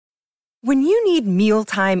When you need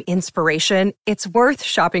mealtime inspiration, it's worth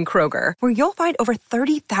shopping Kroger, where you'll find over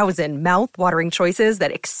 30,000 mouth-watering choices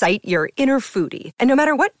that excite your inner foodie. And no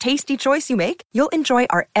matter what tasty choice you make, you'll enjoy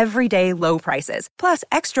our everyday low prices, plus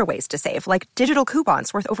extra ways to save, like digital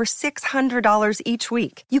coupons worth over $600 each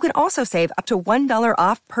week. You can also save up to $1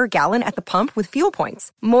 off per gallon at the pump with fuel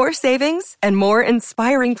points. More savings and more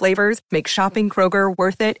inspiring flavors make shopping Kroger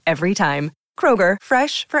worth it every time. Kroger,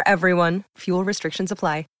 fresh for everyone. Fuel restrictions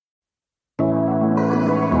apply.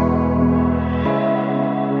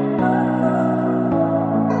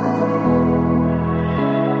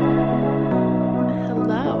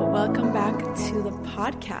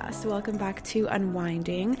 Podcast. Welcome back to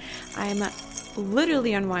Unwinding. I'm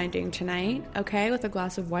literally unwinding tonight, okay, with a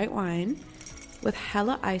glass of white wine with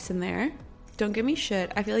hella ice in there. Don't give me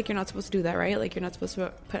shit. I feel like you're not supposed to do that, right? Like you're not supposed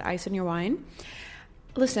to put ice in your wine.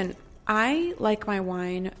 Listen, I like my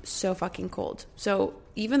wine so fucking cold. So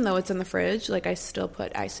even though it's in the fridge, like I still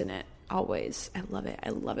put ice in it always. I love it. I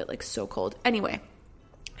love it like so cold. Anyway,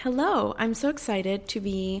 hello. I'm so excited to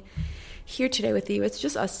be here today with you. It's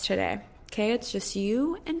just us today. Okay, it's just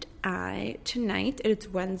you and I tonight. It's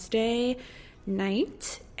Wednesday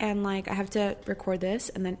night, and like I have to record this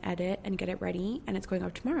and then edit and get it ready, and it's going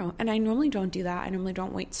up tomorrow. And I normally don't do that. I normally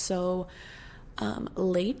don't wait so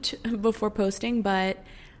late before posting, but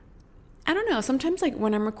I don't know. Sometimes like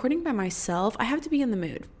when I'm recording by myself, I have to be in the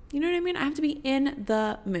mood. You know what I mean? I have to be in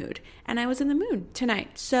the mood, and I was in the mood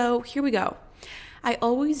tonight. So here we go. I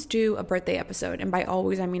always do a birthday episode, and by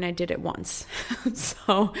always, I mean I did it once.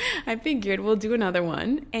 So I figured we'll do another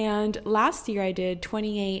one. And last year I did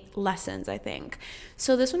 28 lessons, I think.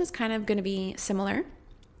 So this one is kind of going to be similar.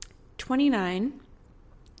 29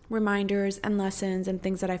 reminders and lessons and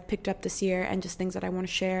things that I've picked up this year and just things that I want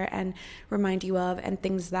to share and remind you of and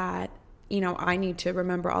things that, you know, I need to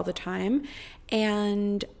remember all the time.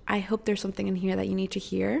 And I hope there's something in here that you need to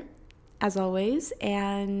hear, as always.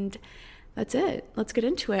 And that's it. Let's get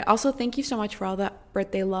into it. Also, thank you so much for all that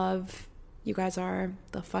birthday love. You guys are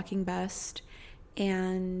the fucking best.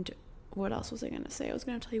 And what else was I going to say? I was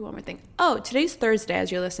going to tell you one more thing. Oh, today's Thursday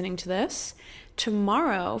as you're listening to this.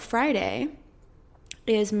 Tomorrow, Friday,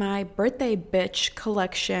 is my birthday bitch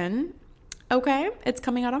collection. Okay, it's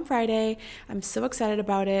coming out on Friday. I'm so excited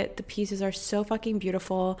about it. The pieces are so fucking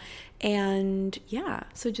beautiful. And yeah,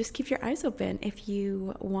 so just keep your eyes open if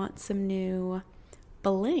you want some new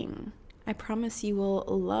bling. I promise you will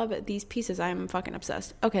love these pieces. I'm fucking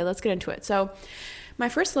obsessed. Okay, let's get into it. So my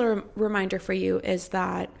first little reminder for you is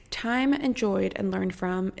that time enjoyed and learned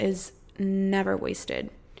from is never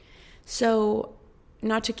wasted. So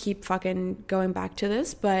not to keep fucking going back to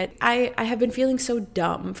this, but I have been feeling so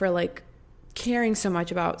dumb for like caring so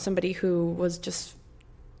much about somebody who was just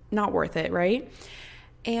not worth it, right?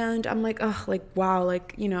 And I'm like, oh, like, wow,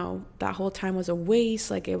 like, you know, that whole time was a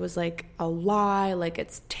waste. Like, it was like a lie, like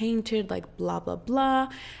it's tainted, like blah, blah, blah.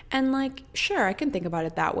 And like, sure, I can think about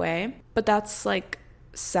it that way, but that's like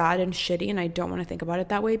sad and shitty. And I don't want to think about it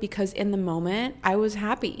that way because in the moment I was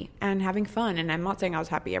happy and having fun. And I'm not saying I was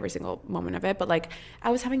happy every single moment of it, but like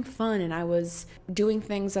I was having fun and I was doing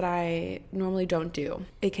things that I normally don't do,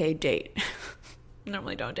 aka date.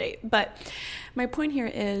 Normally don't date. But my point here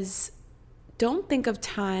is, don't think of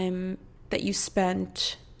time that you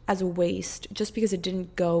spent as a waste just because it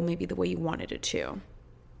didn't go maybe the way you wanted it to.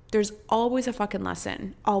 There's always a fucking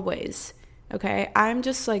lesson. Always. Okay? I'm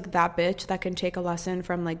just like that bitch that can take a lesson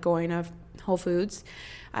from like going to Whole Foods.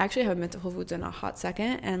 I actually haven't been to Whole Foods in a hot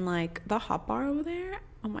second. And like the hot bar over there,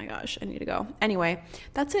 oh my gosh, I need to go. Anyway,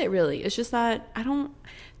 that's it really. It's just that I don't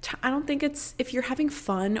think it's, if you're having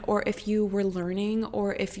fun or if you were learning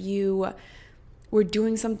or if you we're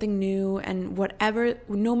doing something new and whatever,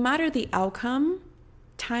 no matter the outcome,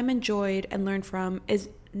 time enjoyed and learned from is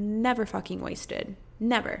never fucking wasted.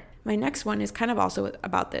 Never. My next one is kind of also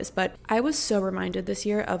about this, but I was so reminded this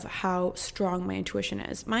year of how strong my intuition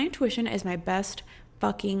is. My intuition is my best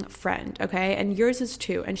fucking friend, okay? And yours is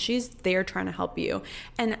too. And she's there trying to help you.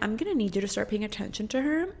 And I'm going to need you to start paying attention to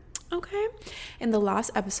her. Okay. In the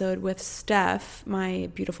last episode with Steph, my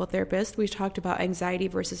beautiful therapist, we talked about anxiety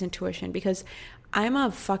versus intuition because I'm a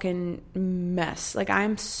fucking mess. Like I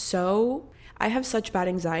have such bad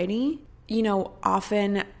anxiety. You know,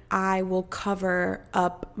 often I will cover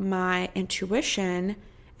up my intuition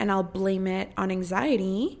and I'll blame it on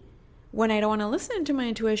anxiety when I don't want to listen to my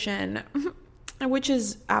intuition, which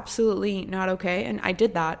is absolutely not okay. And I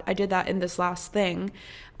did that in this last thing.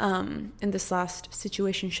 In this last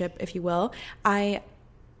situationship, if you will,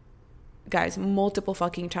 guys, multiple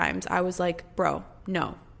fucking times, I was like, bro,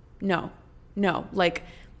 no, like,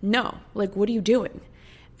 what are you doing?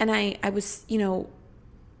 And I was, you know,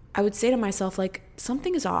 I would say to myself, like,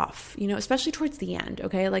 something is off, you know, especially towards the end,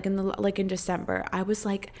 okay? Like in December, I was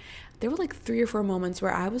like, there were like 3 or 4 moments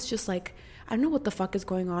where I was just like, I don't know what the fuck is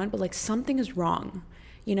going on, but like something is wrong,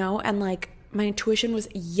 you know? And like my intuition was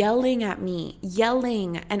yelling at me,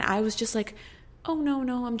 and I was just like, oh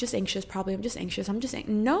no, I'm just anxious, probably. I'm just anxious.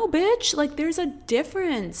 No, bitch, like there's a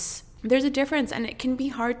difference. There's a difference, and it can be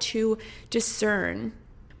hard to discern.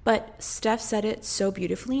 But Steph said it so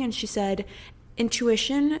beautifully, and she said,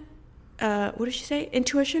 intuition, what did she say?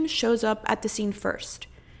 Intuition shows up at the scene first.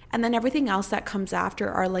 And then everything else that comes after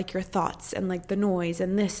are like your thoughts and like the noise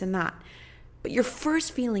and this and that. But your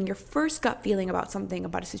first feeling, your first gut feeling about something,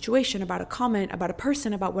 about a situation, about a comment, about a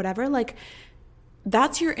person, about whatever, like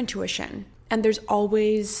that's your intuition. And there's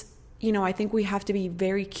always, you know, I think we have to be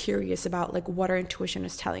very curious about like what our intuition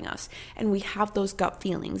is telling us. And we have those gut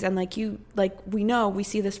feelings. And we know, we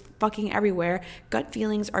see this fucking everywhere. Gut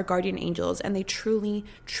feelings are guardian angels, and they truly,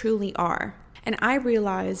 truly are. And I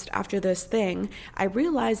realized after this thing, I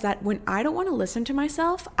realized that when I don't want to listen to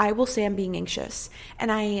myself, I will say I'm being anxious.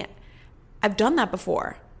 And I've done that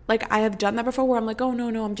before. Like I have done that before where I'm like, oh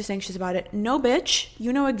no, I'm just anxious about it. No, bitch,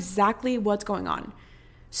 you know exactly what's going on.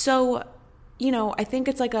 So, you know, I think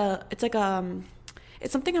it's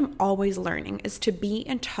something I'm always learning, is to be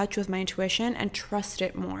in touch with my intuition and trust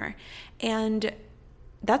it more. And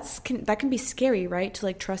that can be scary, right? To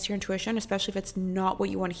like trust your intuition, especially if it's not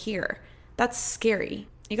what you want to hear. That's scary.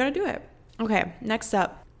 You got to do it. Okay, next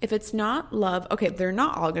up. If it's not love, okay, they're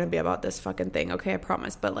not all going to be about this fucking thing, okay, I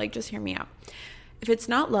promise, but like just hear me out. If it's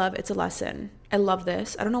not love, it's a lesson. I love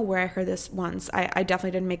this. I don't know where I heard this once. I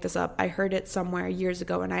definitely didn't make this up. I heard it somewhere years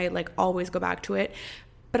ago, and I like always go back to it.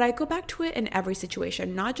 But I go back to it in every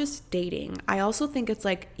situation, not just dating. I also think it's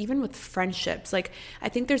like even with friendships, like I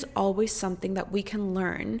think there's always something that we can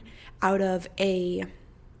learn out of a,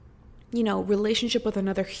 you know, relationship with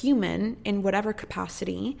another human in whatever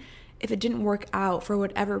capacity. If it didn't work out for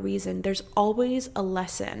whatever reason, there's always a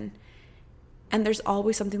lesson. And there's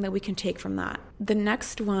always something that we can take from that. The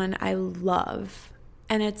next one I love,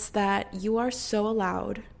 and it's that you are so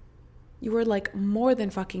allowed. You are like more than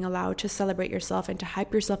fucking allowed to celebrate yourself and to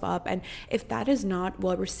hype yourself up. And if that is not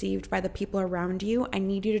well received by the people around you, I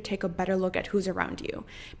need you to take a better look at who's around you.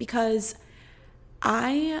 Because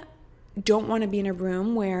I don't want to be in a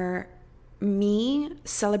room where me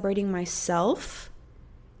celebrating myself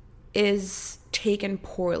is taken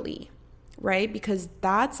poorly, right? Because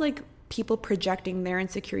that's like people projecting their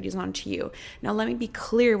insecurities onto you. Now, let me be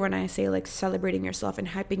clear when I say like celebrating yourself and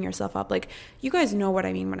hyping yourself up. Like, you guys know what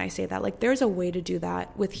I mean when I say that. Like, there's a way to do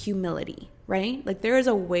that with humility, right? Like, there is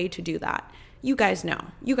a way to do that. You guys know.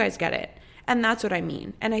 You guys get it. And that's what I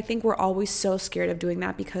mean. And I think we're always so scared of doing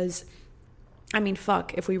that because, I mean,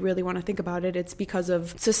 fuck, if we really want to think about it, it's because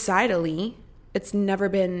of societally, it's never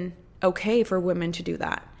been okay for women to do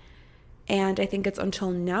that. And I think it's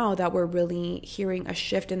until now that we're really hearing a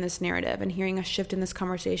shift in this narrative and hearing a shift in this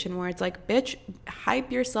conversation where it's like, bitch,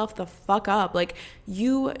 hype yourself the fuck up. Like,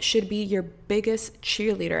 you should be your biggest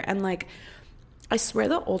cheerleader. And like, I swear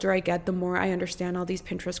the older I get, the more I understand all these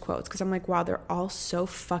Pinterest quotes, because I'm like, wow, they're all so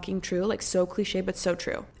fucking true. Like, so cliche, but so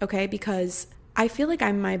true. Okay? Because I feel like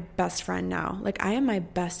I'm my best friend now. Like, I am my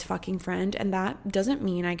best fucking friend. And that doesn't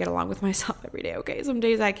mean I get along with myself every day. Okay? Some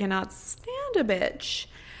days I cannot stand a bitch.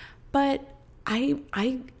 But I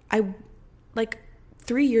like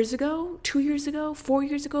 3 years ago, 2 years ago, 4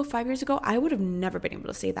 years ago, 5 years ago, I would have never been able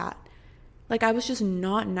to say that. Like, I was just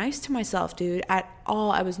not nice to myself, dude, at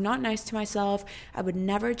all. I was not nice to myself. I would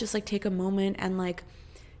never just like take a moment and like,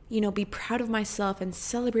 you know, be proud of myself and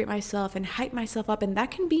celebrate myself and hype myself up. And that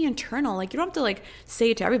can be internal. Like, you don't have to like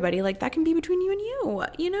say it to everybody. Like, that can be between you and you.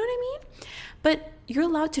 You know what I mean? But you're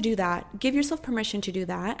allowed to do that. Give yourself permission to do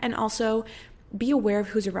that. And also, be aware of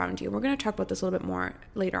who's around you. We're going to talk about this a little bit more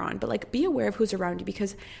later on, but like, be aware of who's around you,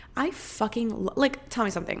 because I fucking like, tell me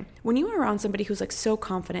something. When you are around somebody who's like so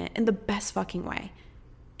confident in the best fucking way,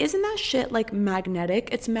 isn't that shit like magnetic?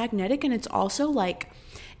 It's magnetic, and it's also like,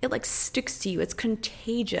 it like sticks to you. It's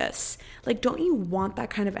contagious. Like, don't you want that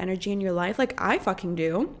kind of energy in your life? Like, I fucking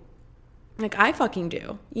do.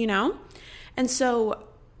 You know? And so,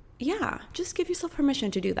 yeah, just give yourself permission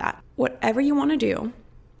to do that. Whatever you want to do,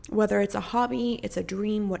 whether it's a hobby, it's a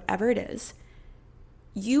dream, whatever it is,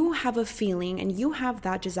 you have a feeling and you have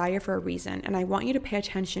that desire for a reason. And I want you to pay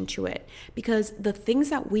attention to it, because the things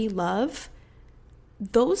that we love,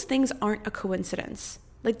 those things aren't a coincidence.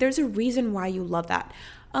 Like, there's a reason why you love that.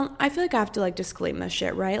 I feel like I have to like disclaim this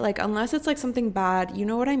shit, right? Like, unless it's like something bad, you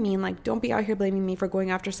know what I mean? Like, don't be out here blaming me for going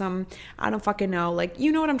after some, I don't fucking know. Like,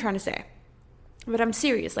 you know what I'm trying to say. But I'm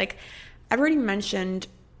serious. Like, I've already mentioned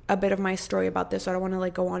a bit of my story about this, so I don't want to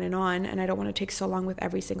like go on, and I don't want to take so long with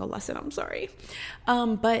every single lesson. I'm sorry.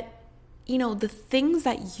 But you know, the things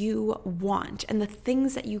that you want and the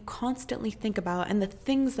things that you constantly think about and the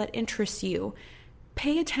things that interest you,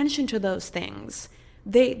 pay attention to those things.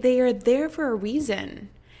 They are there for a reason.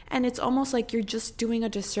 And it's almost like you're just doing a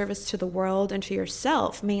disservice to the world and to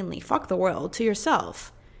yourself, mainly. Fuck the world, to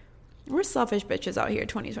yourself. We're selfish bitches out here,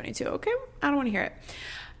 2022, okay? I don't want to hear it.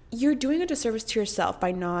 You're doing a disservice to yourself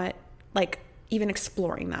by not, like, even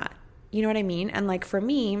exploring that. You know what I mean? And, like, for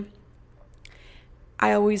me,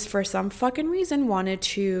 I always, for some fucking reason, wanted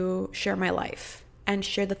to share my life and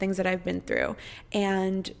share the things that I've been through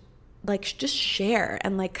and, like, just share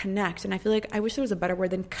and, like, connect. And I feel like I wish there was a better word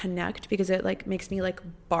than connect, because it, like, makes me, like,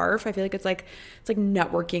 barf. I feel like it's like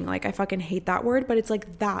networking. Like, I fucking hate that word, but it's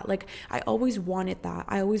like that. Like, I always wanted that.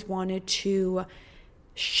 I always wanted to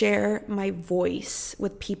share my voice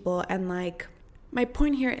with people. And, like, my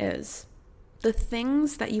point here is the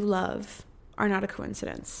things that you love are not a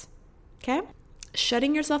coincidence, okay?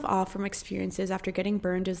 Shutting yourself off from experiences after getting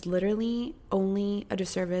burned is literally only a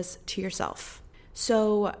disservice to yourself.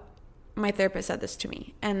 So my therapist said this to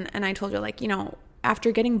me, and I told her, like, you know,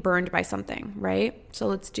 after getting burned by something, right? So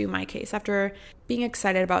let's do my case. After being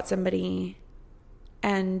excited about somebody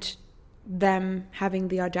and them having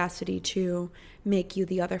the audacity to make you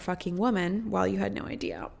the other fucking woman while you had no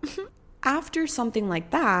idea. After something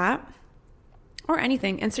like that, or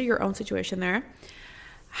anything, insert your own situation there,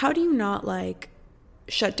 how do you not, like,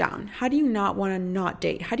 shut down? How do you not want to not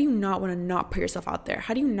date? How do you not want to not put yourself out there?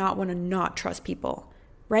 How do you not want to not trust people?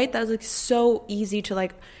 Right? That's, like, so easy to,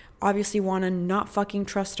 like, obviously want to not fucking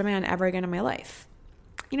trust a man ever again in my life.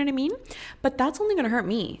 You know what I mean? But that's only going to hurt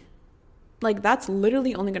me. Like, that's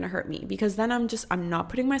literally only going to hurt me, because then I'm not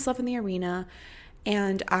putting myself in the arena,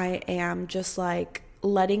 and I am just, like,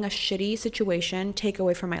 letting a shitty situation take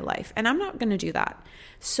away from my life. And I'm not going to do that.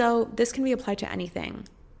 So this can be applied to anything.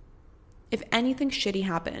 If anything shitty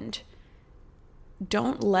happened,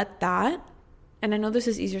 don't let that, and I know this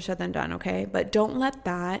is easier said than done, okay? But don't let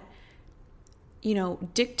that, you know,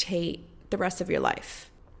 dictate the rest of your life.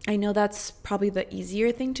 I know that's probably the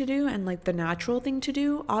easier thing to do and, like, the natural thing to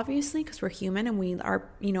do, obviously, because we're human and we are,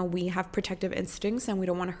 you know, we have protective instincts and we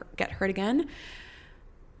don't want to get hurt again.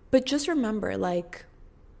 But just remember, like,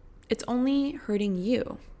 it's only hurting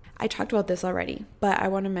you. I talked about this already, but I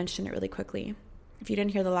want to mention it really quickly. If you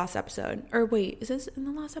didn't hear the last episode, or wait, is this in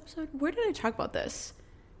the last episode? Where did I talk about this?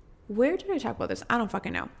 I don't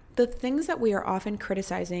fucking know. The things that we are often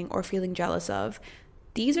criticizing or feeling jealous of,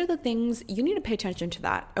 these are the things you need to pay attention to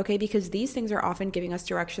that, okay? Because these things are often giving us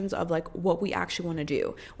directions of, like, what we actually want to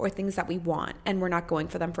do or things that we want, and we're not going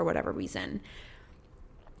for them for whatever reason.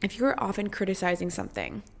 If you're often criticizing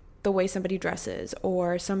something, the way somebody dresses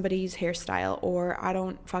or somebody's hairstyle or I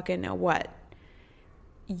don't fucking know what,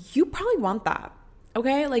 you probably want that.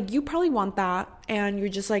 Okay, like, you probably want that, and you're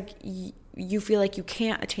just like, you feel like you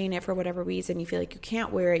can't attain it for whatever reason. You feel like you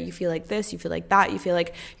can't wear it. You feel like this, you feel like that. You feel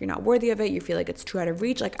like you're not worthy of it. You feel like it's too out of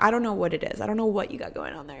reach. Like, I don't know what it is. I don't know what you got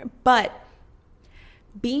going on there. But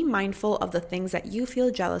be mindful of the things that you feel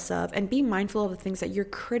jealous of, and be mindful of the things that you're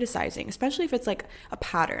criticizing, especially if it's, like, a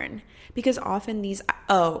pattern. Because often these,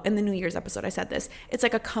 in the New Year's episode, I said this, it's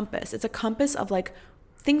like a compass. It's a compass of, like,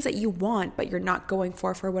 things that you want, but you're not going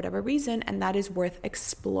for whatever reason, and that is worth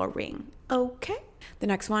exploring. Okay. The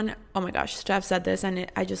next one, oh my gosh, Steph said this,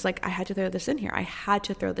 and I had to throw this in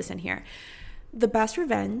here. The best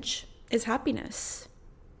revenge is happiness.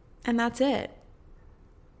 And that's it.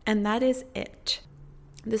 And that is it.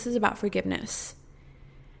 This is about forgiveness.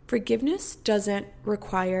 Forgiveness doesn't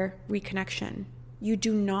require reconnection. You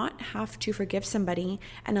do not have to forgive somebody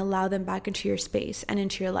and allow them back into your space and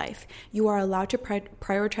into your life. You are allowed to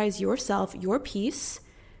prioritize yourself, your peace.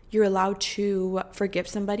 You're allowed to forgive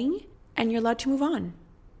somebody, and you're allowed to move on.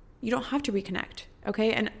 You don't have to reconnect,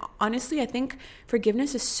 okay? And honestly, I think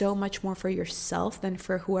forgiveness is so much more for yourself than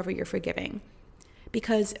for whoever you're forgiving.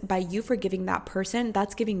 Because by you forgiving that person,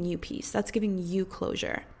 that's giving you peace. That's giving you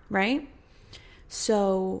closure, right?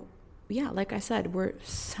 So yeah, like I said, we're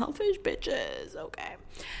selfish bitches, okay?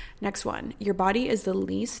 Next one, your body is the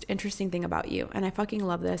least interesting thing about you. And I fucking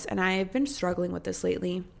love this. And I've been struggling with this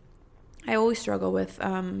lately. I always struggle with,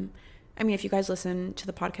 if you guys listen to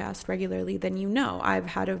the podcast regularly, then you know I've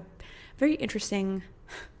had a very interesting,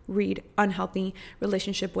 unhealthy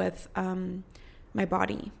relationship with my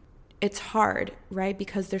body. It's hard, right?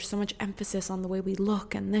 Because there's so much emphasis on the way we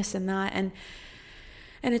look and this and that.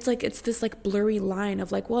 And it's like, it's this, like, blurry line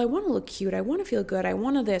of, like, well, I want to look cute. I want to feel good. I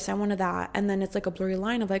want to this. I want to that. And then it's like a blurry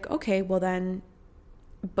line of, like, okay, well then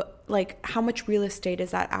but like how much real estate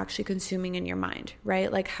is that actually consuming in your mind,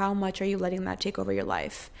 right? Like how much are you letting that take over your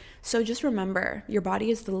life? So just remember, your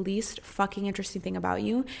body is the least fucking interesting thing about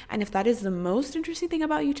you. And if that is the most interesting thing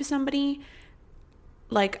about you to somebody,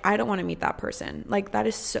 like I don't want to meet that person. Like that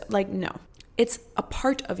is so, like, no, it's a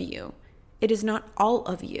part of you. It is not all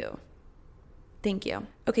of you. Thank you.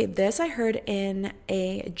 Okay, this I heard in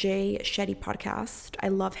a Jay Shetty podcast. I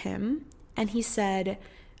love him. And he said,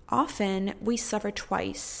 often we suffer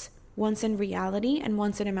twice, once in reality and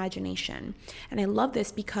once in imagination. And I love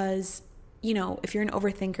this because, you know, if you're an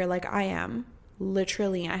overthinker like I am,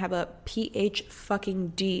 literally I have a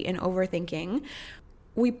PhD in overthinking,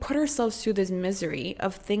 we put ourselves through this misery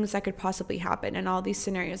of things that could possibly happen and all these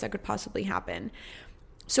scenarios that could possibly happen.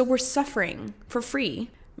 So we're suffering for free.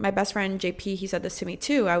 My best friend JP, he said this to me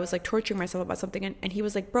too. I was like torturing myself about something and he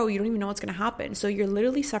was like, bro, you don't even know what's going to happen. So you're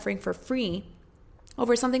literally suffering for free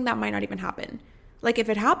over something that might not even happen. Like if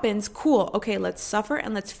it happens, cool. Okay, let's suffer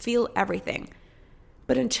and let's feel everything.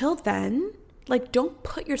 But until then, like don't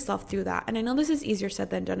put yourself through that. And I know this is easier said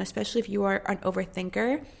than done, especially if you are an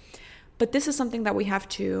overthinker. But this is something that we have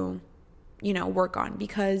to, you know, work on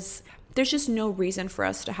because there's just no reason for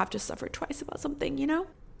us to have to suffer twice about something, you know?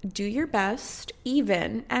 Do your best,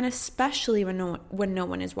 even and especially when no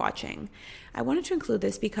one is watching. I wanted to include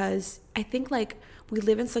this because I think like we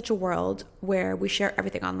live in such a world where we share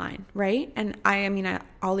everything online, right? And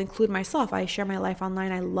I'll include myself. I share my life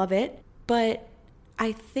online. I love it. But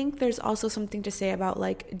I think there's also something to say about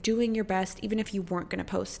like doing your best even if you weren't going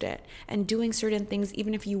to post it and doing certain things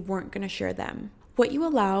even if you weren't going to share them. What you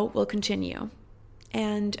allow will continue.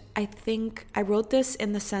 And I think I wrote this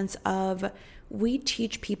in the sense of we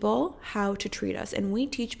teach people how to treat us and we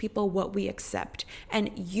teach people what we accept. And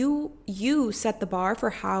you set the bar for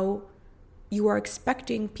how you are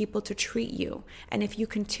expecting people to treat you. And if you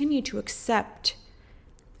continue to accept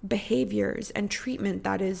behaviors and treatment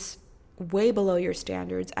that is way below your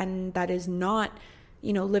standards and that is not,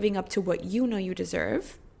 you know, living up to what you know you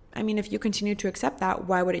deserve, I mean, if you continue to accept that,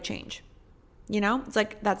 why would it change? You know, it's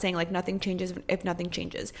like that saying, like nothing changes if nothing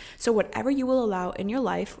changes. So whatever you will allow in your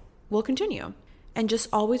life will continue. And just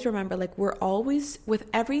always remember, like we're always, with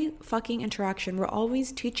every fucking interaction, we're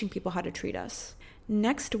always teaching people how to treat us.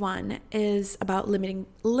 Next one is about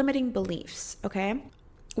limiting beliefs, okay?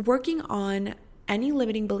 Working on any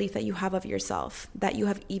limiting belief that you have of yourself, that you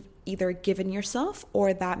have either given yourself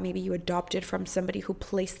or that maybe you adopted from somebody who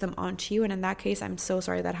placed them onto you. And in that case, I'm so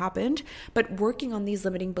sorry that happened. But working on these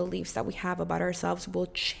limiting beliefs that we have about ourselves will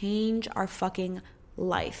change our fucking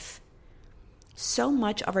life. So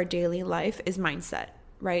much of our daily life is mindset,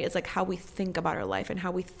 right? It's like how we think about our life and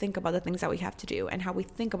how we think about the things that we have to do and how we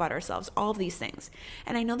think about ourselves, all of these things.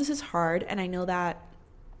 And I know this is hard, and I know that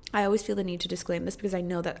I always feel the need to disclaim this because I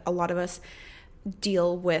know that a lot of us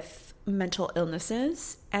deal with mental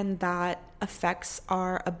illnesses and that affects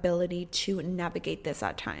our ability to navigate this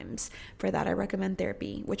at times. For that, I recommend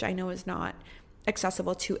therapy, which I know is not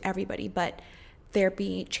accessible to everybody, but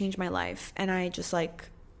therapy changed my life. And I just like,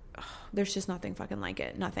 there's just nothing fucking like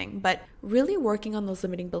it, nothing. But really working on those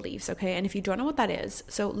limiting beliefs, okay? And if you don't know what that is,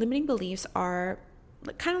 so limiting beliefs are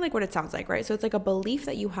kind of like what it sounds like, right? So it's like a belief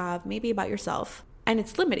that you have maybe about yourself and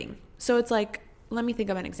it's limiting. So it's like, let me think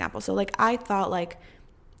of an example. So like I thought like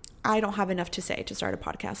I don't have enough to say to start a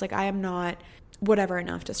podcast. Like I am not whatever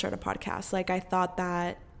enough to start a podcast. Like I thought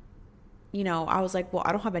that, you know, I was like, well,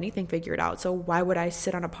 I don't have anything figured out. So why would I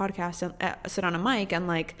sit on a podcast and sit on a mic and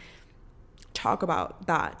like talk about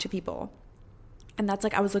that to people? And that's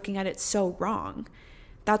like, I was looking at it so wrong.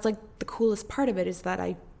 That's like the coolest part of it is that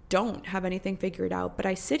I don't have anything figured out, but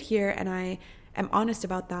I sit here and I am honest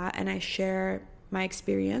about that. And I share my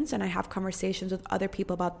experience and I have conversations with other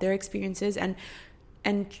people about their experiences. And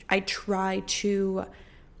I try to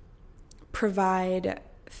provide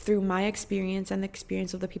through my experience and the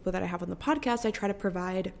experience of the people that I have on the podcast, I try to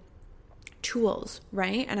provide tools,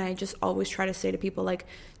 right? And I just always try to say to people, like,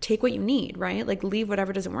 take what you need, right? Like leave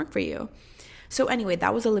whatever doesn't work for you. So anyway,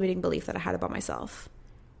 that was a limiting belief that I had about myself.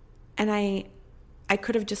 And I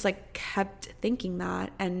could have just like kept thinking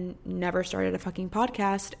that and never started a fucking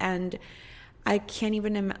podcast. And I can't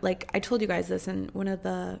even, like, I told you guys this in one of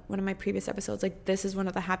my previous episodes, like, this is one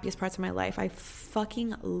of the happiest parts of my life. I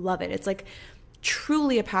fucking love it. It's like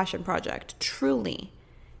truly a passion project, truly.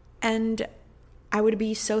 And I would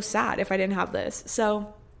be so sad if I didn't have this.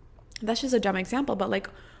 So that's just a dumb example, but like,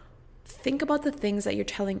 think about the things that you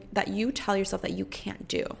tell yourself that you can't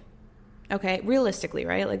do. Okay. Realistically,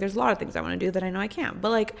 right? Like there's a lot of things I want to do that I know I can't,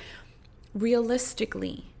 but like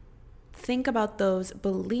realistically, think about those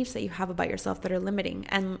beliefs that you have about yourself that are limiting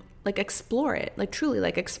and like explore it, like truly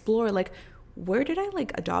like explore, like where did I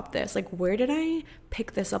like adopt this? Like, where did I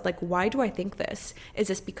pick this up? Like, why do I think this? Is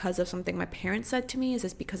this because of something my parents said to me? Is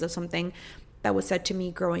this because of something that was said to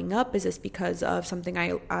me growing up? Is this because of something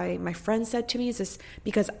my friends said to me? Is this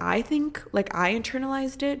because I think like I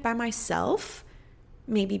internalized it by myself?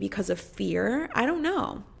 Maybe because of fear? I don't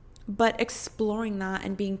know. But exploring that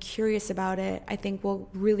and being curious about it, I think will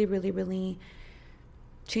really, really, really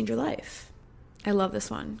change your life. I love this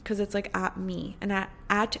one because it's like at me and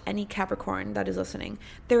at any Capricorn that is listening.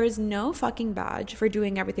 There is no fucking badge for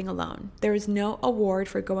doing everything alone. There is no award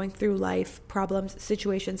for going through life, problems,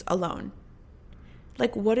 situations alone.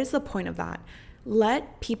 Like, what is the point of that?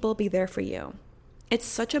 Let people be there for you. It's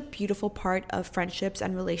such a beautiful part of friendships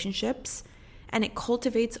and relationships, and it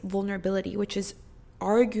cultivates vulnerability, which is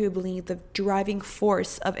arguably the driving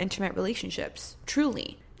force of intimate relationships.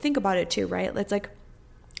 Truly. Think about it too, right? It's like,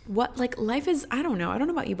 what, like, life is, I don't know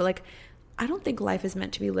about you, but like, I don't think life is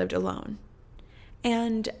meant to be lived alone.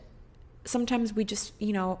 And sometimes we just, I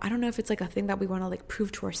don't know if it's like a thing that we want to like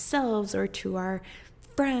prove to ourselves or to our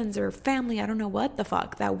friends or family, I don't know what the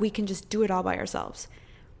fuck, that we can just do it all by ourselves.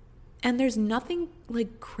 And there's nothing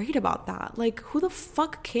like great about that. Like, who the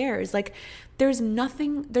fuck cares? Like, there's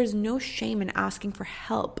no shame in asking for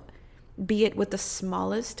help, be it with the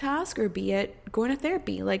smallest task or be it going to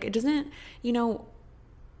therapy. Like, it doesn't,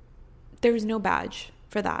 there's no badge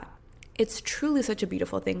for that. It's truly such a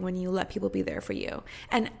beautiful thing when you let people be there for you.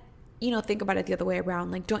 And, think about it the other way around.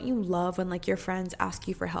 Like, don't you love when like your friends ask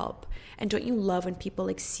you for help? And don't you love when people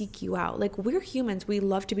like seek you out? Like, we're humans. We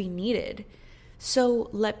love to be needed. So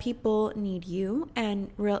let people need you and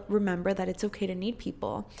remember that it's okay to need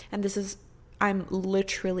people. And I'm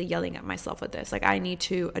literally yelling at myself with this. Like, I need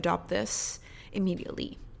to adopt this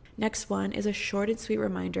immediately. Next one is a short and sweet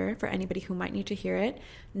reminder for anybody who might need to hear it.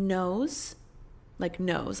 No's, like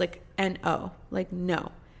N-O, like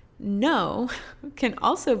no. No can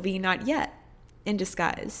also be not yet in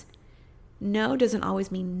disguise. No doesn't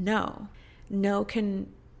always mean no. No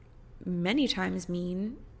can many times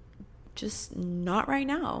mean just not right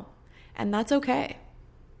now. And that's okay.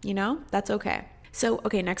 That's okay. So,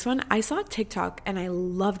 okay, next one. I saw TikTok and I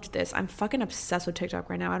loved this. I'm fucking obsessed with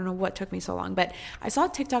TikTok right now. I don't know what took me so long, but I saw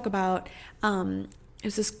TikTok about, it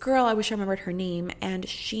was this girl, I wish I remembered her name, and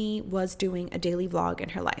she was doing a daily vlog in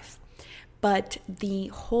her life. But the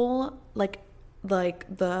whole, the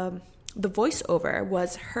voiceover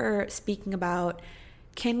was her speaking about,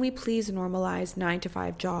 can we please normalize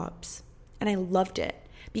 9-to-5 jobs? And I loved it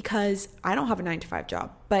because I don't have a 9-to-5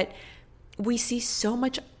 job, but we see so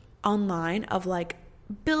much online of like,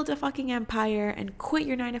 build a fucking empire and quit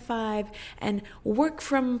your 9-to-5 and work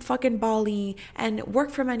from fucking Bali and work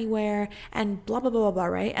from anywhere and blah, blah, blah, blah, blah,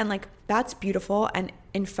 right? And like, that's beautiful. And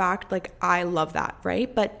in fact, like, I love that,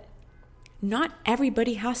 right? But not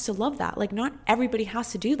everybody has to love that. Like, not everybody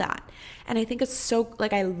has to do that. And I think it's so,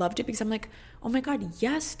 like, I loved it because I'm like, oh my God,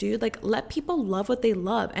 yes, dude. Like, let people love what they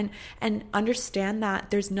love and understand that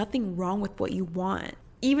there's nothing wrong with what you want.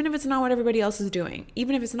 Even if it's not what everybody else is doing,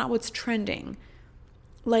 even if it's not what's trending.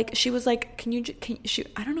 Like, she was like,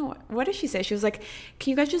 I don't know, what did she say? She was like,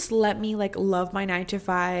 can you guys just let me like love my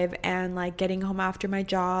 9-to-5 and like getting home after my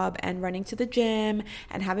job and running to the gym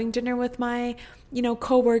and having dinner with my,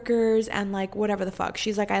 coworkers and like whatever the fuck.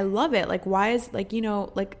 She's like, I love it. Like, why is like,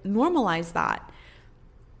 like normalize that.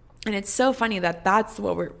 And it's so funny that that's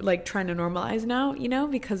what we're like trying to normalize now,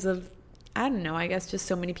 because of, I don't know, I guess just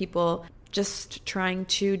so many people just trying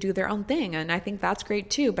to do their own thing. And I think that's great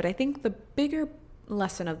too. But I think the bigger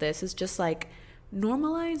lesson of this is just like,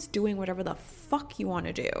 normalize doing whatever the fuck you want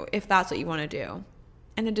to do, if that's what you want to do.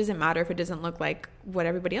 And it doesn't matter if it doesn't look like what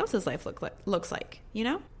everybody else's life looks like,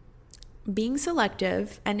 Being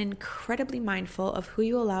selective and incredibly mindful of who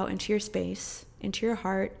you allow into your space, into your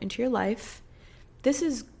heart, into your life, this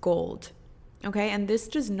is gold. Okay? And this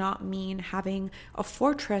does not mean having a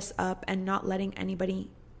fortress up and not letting anybody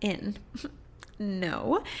in.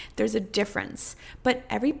 No, there's a difference. But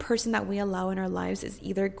every person that we allow in our lives is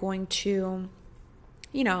either going to,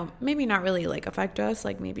 maybe not really like affect us,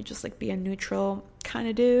 like maybe just like be a neutral kind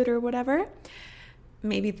of dude or whatever.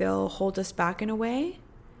 Maybe they'll hold us back in a way,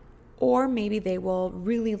 or maybe they will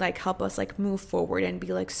really like help us like move forward and be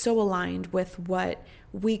like so aligned with what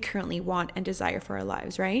we currently want and desire for our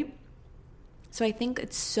lives, right? So I think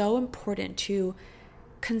it's so important to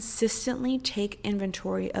consistently take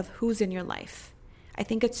inventory of who's in your life. I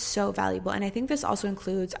think it's so valuable. And I think this also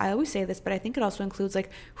includes, I always say this, but I think it also includes like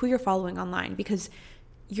who you're following online, because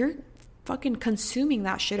you're fucking consuming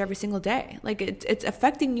that shit every single day. Like it's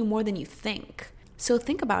affecting you more than you think. So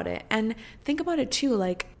think about it, and think about it too.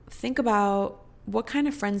 Like, think about what kind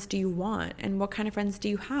of friends do you want and what kind of friends do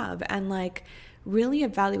you have? And like really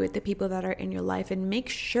evaluate the people that are in your life and make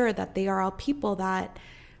sure that they are all people that,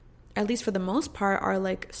 at least for the most part, are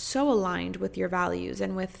like so aligned with your values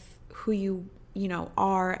and with who you know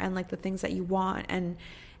are, and like the things that you want. And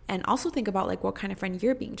also think about like what kind of friend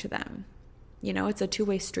you're being to them. You know, it's a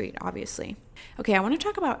two-way street, obviously. Okay, I want to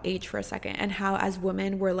talk about age for a second, and how as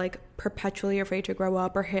women we're like perpetually afraid to grow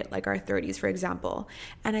up or hit like our 30s, for example.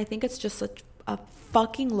 And I think it's just such a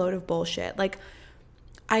fucking load of bullshit. Like,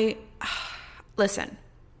 listen,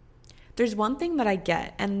 there's one thing that I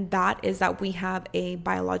get, and that is that we have a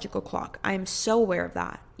biological clock. I am so aware of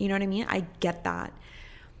that. You know what I mean? I get that.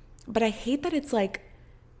 But I hate that it's like,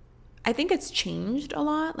 I think it's changed a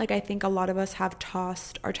lot. Like, I think a lot of us have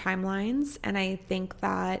tossed our timelines. And I think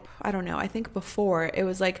that, I don't know, I think before it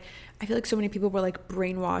was like, I feel like so many people were like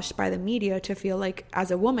brainwashed by the media to feel like as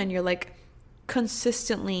a woman, you're like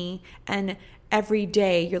consistently and every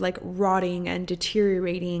day you're like rotting and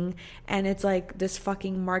deteriorating. And it's like this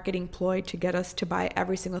fucking marketing ploy to get us to buy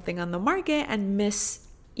every single thing on the market and miss,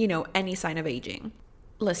 you know, any sign of aging.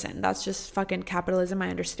 Listen, that's just fucking capitalism,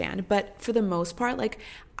 I understand. But for the most part, like,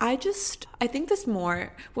 I think this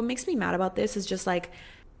more, what makes me mad about this is just like,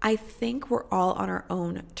 I think we're all on our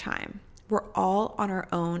own time. We're all on our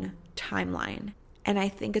own timeline. And I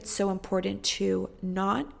think it's so important to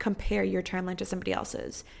not compare your timeline to somebody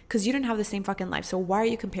else's, because you didn't have the same fucking life. So why are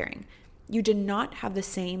you comparing? You did not have the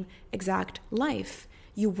same exact life.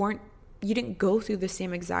 You didn't go through the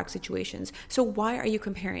same exact situations. So why are you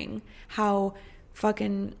comparing how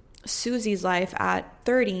fucking Susie's life at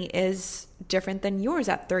 30 is different than yours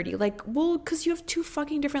at 30? Like, well, because you have two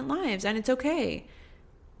fucking different lives, and it's okay.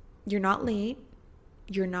 You're not late.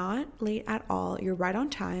 You're not late at all. You're right on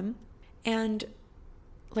time. And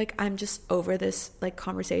like, I'm just over this like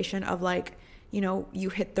conversation of like, you know, you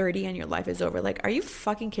hit 30 and your life is over. Like, are you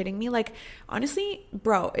fucking kidding me? Like, honestly,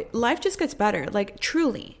 bro, life just gets better. Like,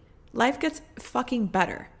 truly. Life gets fucking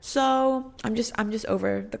better. So I'm just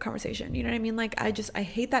over the conversation. You know what I mean? Like, I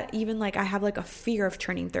hate that. Even like I have like a fear of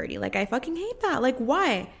turning 30. Like, I fucking hate that. Like,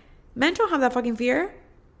 why? Men don't have that fucking fear.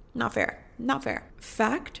 Not fair. Not fair.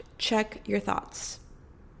 Fact check your thoughts.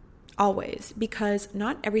 Always. Because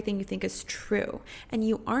not everything you think is true. And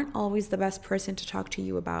you aren't always the best person to talk to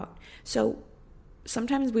you about. So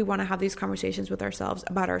sometimes we want to have these conversations with ourselves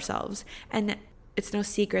about ourselves. And it's no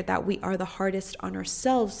secret that we are the hardest on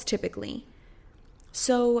ourselves typically.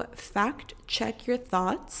 So fact check your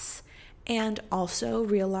thoughts, and also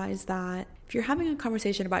realize that if you're having a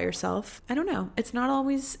conversation about yourself, I don't know, it's not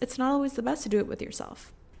always the best to do it with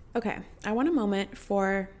yourself. Okay, I want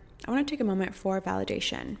to take a moment for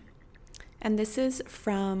validation. And this is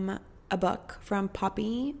from a book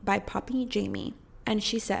by Poppy Jamie. And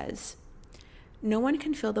she says, "No one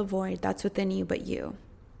can fill the void that's within you but you.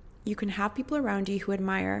 You can have people around you who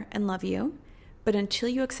admire and love you, but until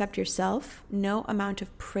you accept yourself, no amount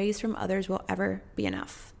of praise from others will ever be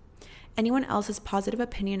enough. Anyone else's positive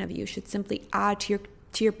opinion of you should simply add to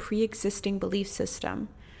your pre-existing belief system.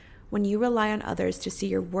 When you rely on others to see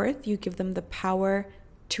your worth, you give them the power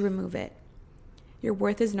to remove it. Your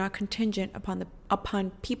worth is not contingent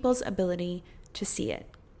upon people's ability to see it."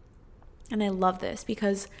 And I love this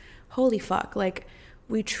because holy fuck, like,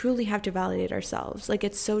 we truly have to validate ourselves. Like,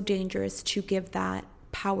 it's so dangerous to give that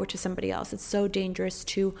power to somebody else. It's so dangerous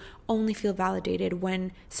to only feel validated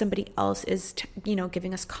when somebody else is,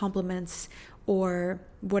 giving us compliments or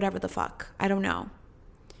whatever the fuck. I don't know.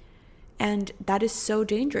 And that is so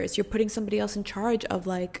dangerous. You're putting somebody else in charge of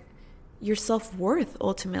like your self-worth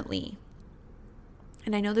ultimately.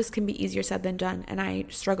 And I know this can be easier said than done, and I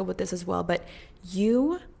struggle with this as well, but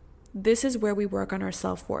this is where we work on our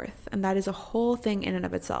self-worth, and that is a whole thing in and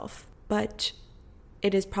of itself. But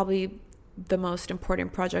it is probably the most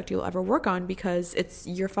important project you'll ever work on, because it's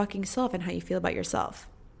your fucking self and how you feel about yourself.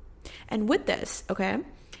 And with this,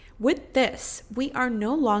 we are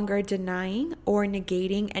no longer denying or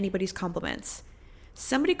negating anybody's compliments.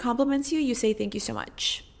 Somebody compliments you, you say thank you so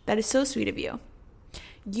much. That is so sweet of you.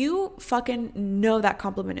 You fucking know that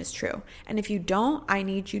compliment is true. And if you don't, I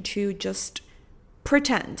need you to just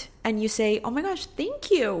pretend, and you say, "Oh my gosh,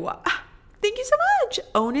 thank you. Thank you so much."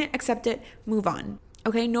 Own it, accept it, move on.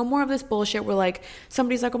 Okay, no more of this bullshit where like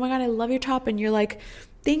somebody's like, "Oh my god, I love your top," and you're like,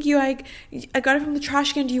 "Thank you, I got it from the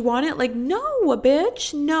trash can, do you want it?" Like, no,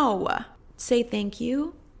 bitch, no. Say thank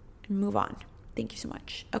you and move on. Thank you so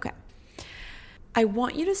much. Okay. I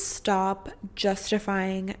want you to stop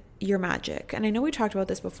justifying your magic. And I know we talked about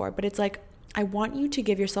this before, but it's like, I want you to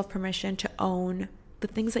give yourself permission to own the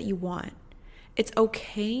things that you want. It's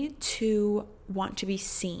okay to want to be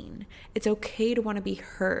seen. It's okay to want to be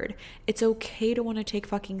heard. It's okay to want to take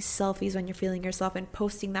fucking selfies when you're feeling yourself and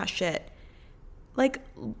posting that shit. Like,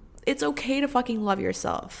 it's okay to fucking love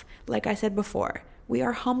yourself. Like I said before, we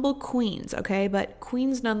are humble queens, okay? But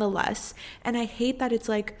queens nonetheless. And I hate that it's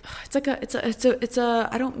a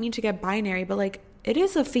I don't mean to get binary, but like, it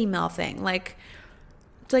is a female thing. Like,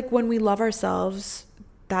 it's like when we love ourselves,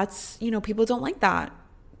 that's, people don't like that.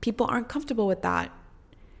 People aren't comfortable with that.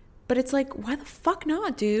 But it's like, why the fuck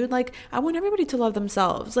not, dude? Like, I want everybody to love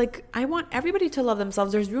themselves. Like, I want everybody to love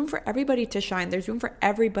themselves. There's room for everybody to shine. There's room for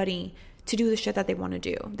everybody to do the shit that they want to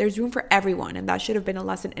do. There's room for everyone. And that should have been a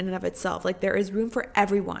lesson in and of itself. Like, there is room for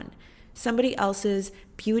everyone. Somebody else's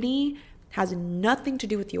beauty has nothing to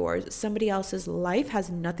do with yours. Somebody else's life has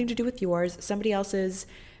nothing to do with yours. Somebody else's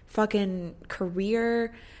fucking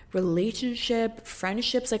career, relationship,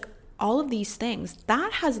 friendships, like all of these things,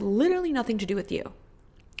 that has literally nothing to do with you.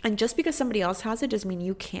 And just because somebody else has it doesn't mean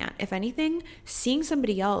you can't. If anything, seeing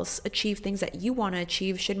somebody else achieve things that you want to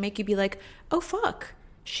achieve should make you be like, oh fuck,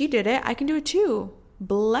 she did it, I can do it too.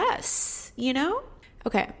 Bless,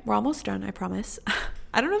 Okay, we're almost done, I promise.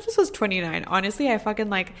 I don't know if this was 29. Honestly,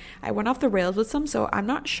 I went off the rails with some, so I'm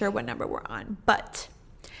not sure what number we're on. But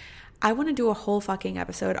I want to do a whole fucking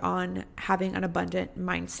episode on having an abundant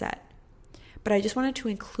mindset. But I just wanted to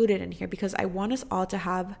include it in here because I want us all to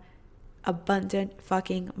have abundant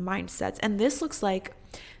fucking mindsets. And this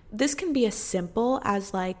can be as simple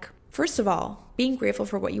as like, first of all, being grateful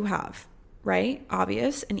for what you have, right?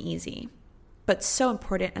 Obvious and easy, but so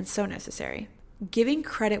important and so necessary. Giving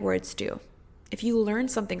credit where it's due. If you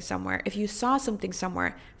learned something somewhere, if you saw something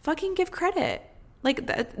somewhere, fucking give credit.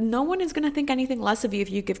 Like, no one is going to think anything less of you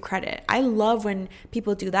if you give credit. I love when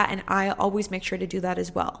people do that, and I always make sure to do that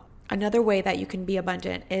as well. Another way that you can be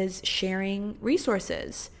abundant is sharing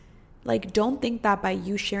resources. Like, don't think that by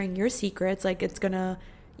you sharing your secrets, like it's going to,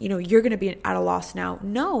 you're going to be at a loss now.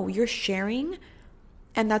 No, you're sharing,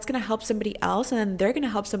 and that's going to help somebody else, and then they're going to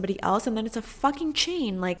help somebody else, and then it's a fucking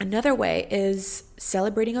chain. Like, another way is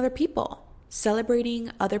celebrating other people,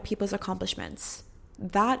 celebrating other people's accomplishments.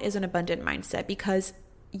 That is an abundant mindset because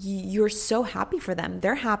you're so happy for them.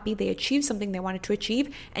 They're happy. They achieved something they wanted to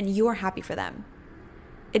achieve, and you are happy for them.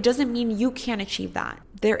 It doesn't mean you can't achieve that.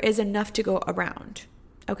 There is enough to go around.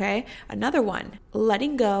 Okay? Another one,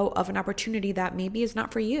 letting go of an opportunity that maybe is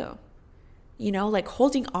not for you. Like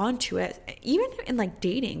holding on to it, even in like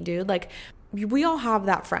dating, dude. Like, we all have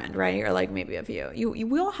that friend, right? Or like maybe a few.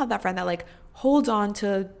 We all have that friend that like holds on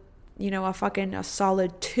to, a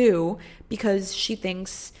solid 2 because she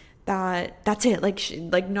thinks that that's it. Like,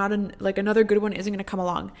 another good one isn't going to come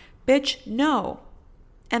along. Bitch, no.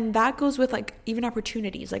 And that goes with like even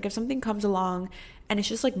opportunities. Like, if something comes along and it's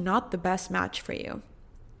just like not the best match for you.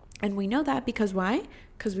 And we know that because why?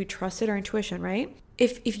 Because we trusted our intuition, right?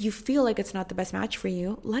 If you feel like it's not the best match for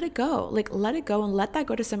you, let it go. Like, let it go and let that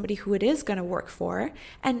go to somebody who it is going to work for.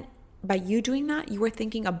 And by you doing that, you are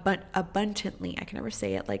thinking abundantly. I can never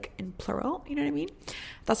say it like in plural. You know what I mean?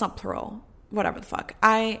 That's not plural. Whatever the fuck.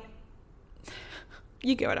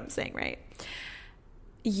 You get what I'm saying, right?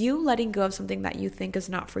 You letting go of something that you think is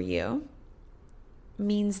not for you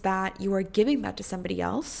means that you are giving that to somebody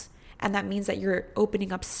else. And that means that you're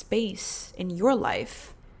opening up space in your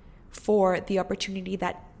life for the opportunity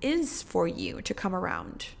that is for you to come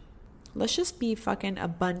around. Let's just be fucking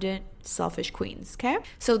abundant, selfish queens, okay?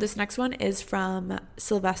 So this next one is from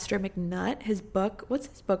Sylvester McNutt. His book, what's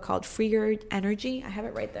his book called? Free Your Energy? I have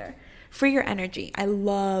it right there. Free Your Energy. I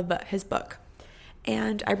love his book.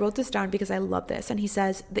 And I wrote this down because I love this. And he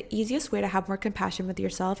says, the easiest way to have more compassion with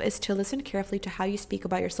yourself is to listen carefully to how you speak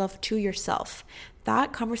about yourself to yourself.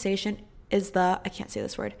 That conversation is I can't say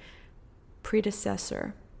this word,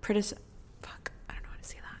 predecessor. Fuck, I don't know how to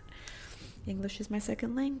say that. English is my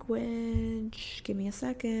second language. Give me a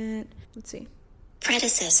second. Let's see.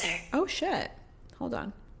 Predecessor. Oh shit. Hold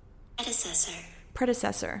on.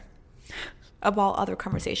 Predecessor. Of all other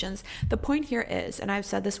conversations. The point here is, and I've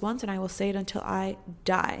said this once and I will say it until I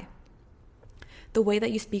die, the way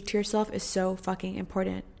that you speak to yourself is so fucking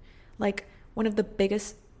important. Like, one of the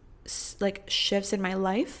biggest like shifts in my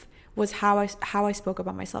life was how I spoke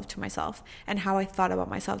about myself to myself, and how I thought about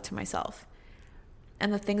myself to myself,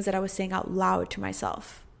 and the things that I was saying out loud to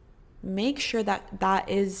myself. Make sure that's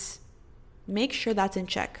in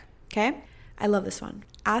check. Okay? I love this one.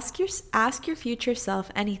 Ask your future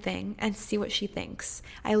self anything and see what she thinks.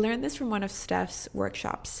 I learned this from one of Steph's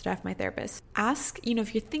workshops. Steph, my therapist. Ask,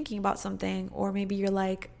 if you're thinking about something, or maybe you're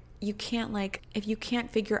like, if you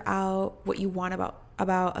can't figure out what you want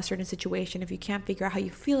about a certain situation, if you can't figure out how you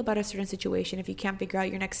feel about a certain situation, if you can't figure out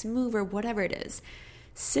your next move or whatever it is,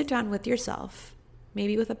 sit down with yourself,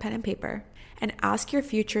 maybe with a pen and paper, and ask your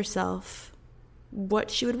future self what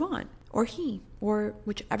she would want, or he, or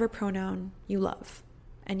whichever pronoun you love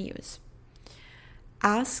and use.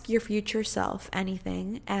 Ask your future self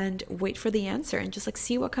anything and wait for the answer and just like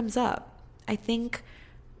see what comes up. I think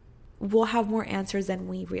we'll have more answers than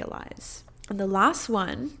we realize. And the last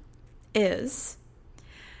one is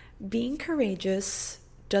being courageous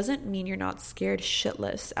doesn't mean you're not scared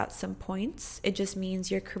shitless at some points. It just means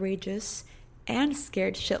you're courageous and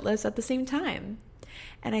scared shitless at the same time.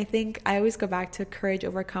 And I think I always go back to courage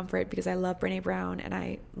over comfort because I love Brené Brown and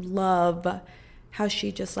I love how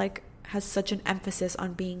she just like has such an emphasis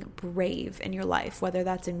on being brave in your life, whether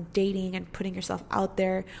that's in dating and putting yourself out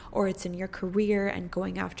there, or it's in your career and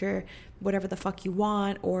going after whatever the fuck you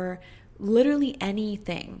want, or literally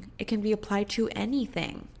anything. It can be applied to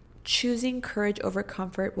anything. Choosing courage over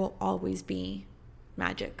comfort will always be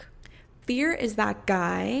magic. Fear is that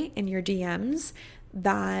guy in your DMs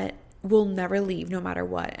that will never leave no matter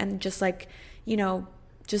what, and just like, you know,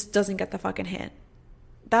 just doesn't get the fucking hint.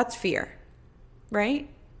 That's fear, right?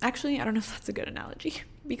 Actually, I don't know if that's a good analogy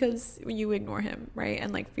because you ignore him, right?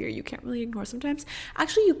 And like fear, you can't really ignore sometimes.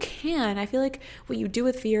 Actually, you can. I feel like what you do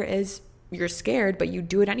with fear is you're scared, but you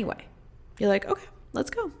do it anyway. You're like, okay, let's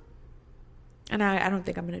go. And I don't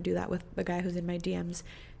think I'm going to do that with the guy who's in my DMs,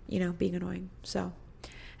 you know, being annoying. So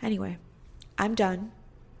anyway, I'm done.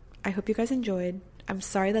 I hope you guys enjoyed. I'm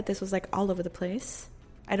sorry that this was like all over the place.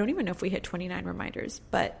 I don't even know if we hit 29 reminders,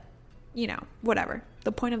 but you know, whatever.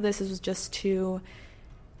 The point of this is just to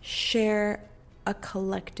share a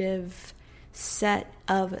collective set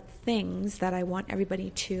of things that I want everybody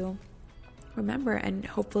to remember. And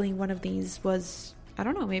hopefully one of these was, I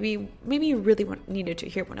don't know, maybe you really needed to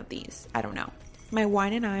hear one of these. I don't know. My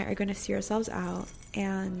wine and I are going to see ourselves out.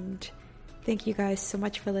 And thank you guys so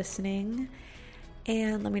much for listening.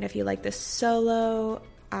 And let me know if you like this solo.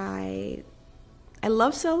 I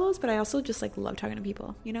love solos, but I also just like love talking to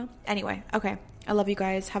people, you know? Anyway, okay. I love you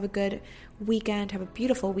guys. Have a good weekend. Have a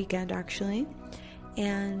beautiful weekend, actually.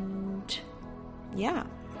 And yeah,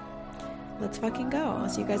 let's fucking go. I'll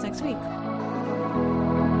see you guys next week.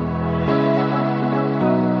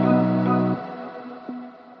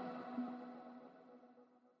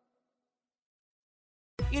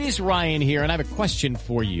 It is Ryan here, and I have a question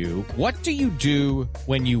for you. What do you do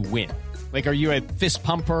when you win? Like, are you a fist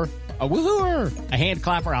pumper, a woo-hooer, a hand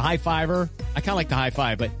clapper, a high-fiver? I kind of like the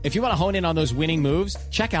high-five, but if you want to hone in on those winning moves,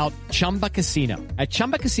 check out Chumba Casino. At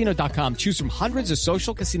ChumbaCasino.com, choose from hundreds of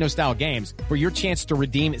social casino-style games for your chance to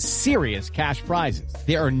redeem serious cash prizes.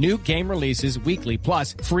 There are new game releases weekly,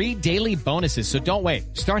 plus free daily bonuses, so don't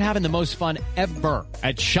wait. Start having the most fun ever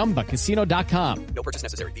at ChumbaCasino.com. No purchase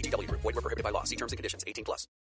necessary. VGW Group. Void where prohibited by law. See terms and conditions. 18+.